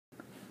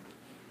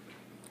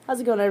How's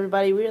it going,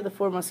 everybody? We are the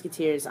Four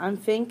Musketeers. I'm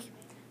Fink.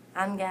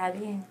 I'm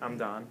Gabby. I'm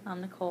Don. I'm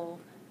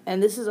Nicole.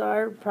 And this is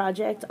our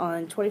project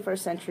on 21st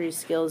century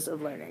skills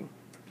of learning.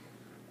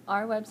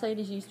 Our website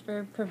is used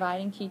for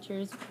providing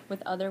teachers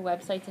with other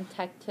websites and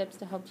tech tips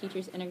to help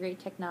teachers integrate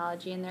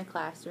technology in their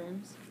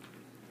classrooms.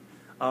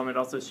 It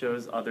also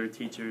shows other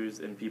teachers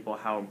and people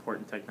how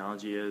important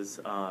technology is,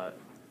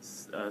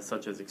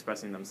 such as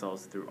expressing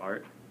themselves through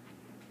art.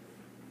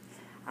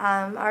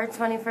 Our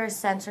 21st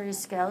century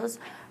skills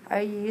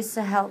are used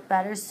to help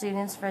better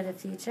students for the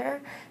future.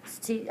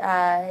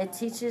 It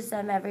teaches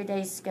them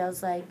everyday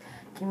skills like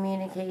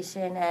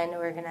communication and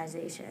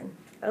organization.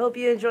 I hope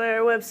you enjoy our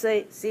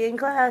website. See you in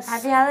class.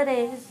 Happy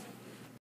holidays!